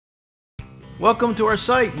Welcome to our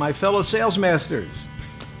site, my fellow sales masters.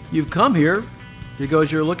 You've come here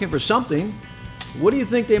because you're looking for something. What do you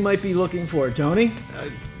think they might be looking for, Tony?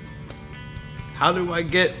 How do I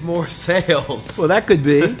get more sales? Well, that could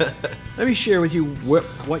be. Let me share with you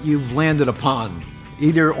what you've landed upon,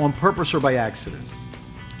 either on purpose or by accident.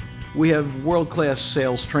 We have world-class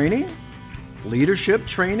sales training, leadership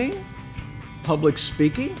training, public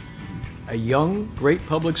speaking, a young, great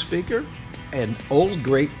public speaker, an old,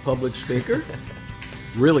 great public speaker,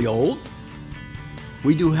 really old.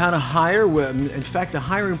 We do how to hire. In fact, the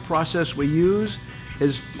hiring process we use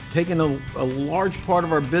has taken a large part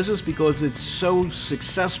of our business because it's so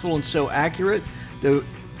successful and so accurate. The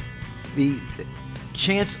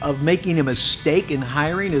chance of making a mistake in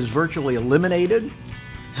hiring is virtually eliminated.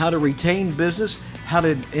 How to retain business, how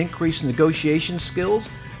to increase negotiation skills.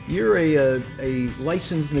 You're a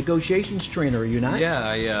licensed negotiations trainer, are you not? Yeah,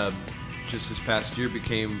 I just this past year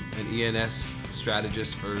became an ENS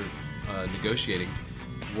strategist for negotiating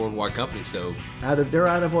worldwide company. So they're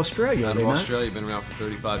out of Australia. Out of Australia, been around for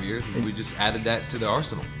 35 years, and we just added that to the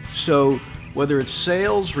arsenal. So whether it's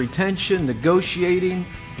sales, retention, negotiating,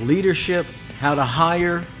 leadership, how to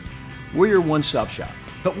hire, we're your one-stop shop.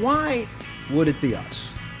 But why would it be us?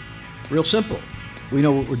 Real simple. We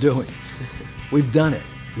know what we're doing. We've done it.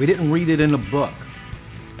 We didn't read it in a book.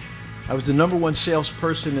 I was the #1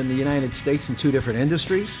 salesperson in the United States in 2 different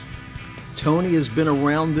industries. Tony has been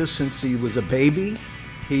around this since he was a baby.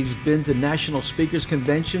 He's been to national speakers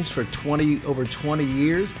conventions for over 20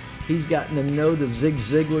 years. He's gotten to know the Zig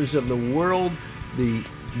Ziglars of the world, the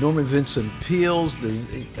Norman Vincent Peales,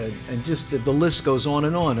 and just the list goes on.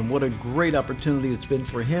 And what a great opportunity it's been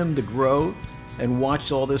for him to grow and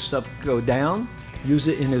watch all this stuff go down, use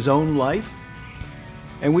it in his own life.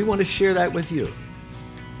 And we want to share that with you.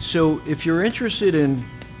 So if you're interested in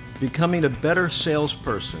becoming a better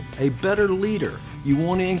salesperson, a better leader, you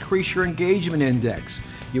want to increase your engagement index,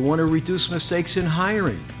 you want to reduce mistakes in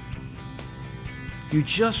hiring, you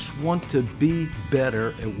just want to be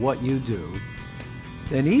better at what you do,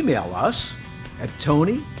 then email us at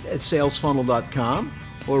tony@salesfunnel.com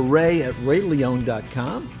or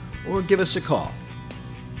ray@rayleone.com or give us a call.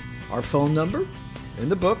 Our phone number in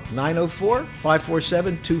the book,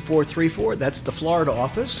 904-547-2434. That's the Florida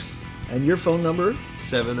office. And your phone number?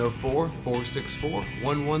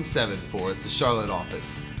 704-464-1174. It's the Charlotte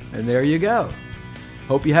office. And there you go.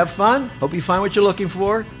 Hope you have fun. Hope you find what you're looking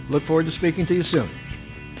for. Look forward to speaking to you soon.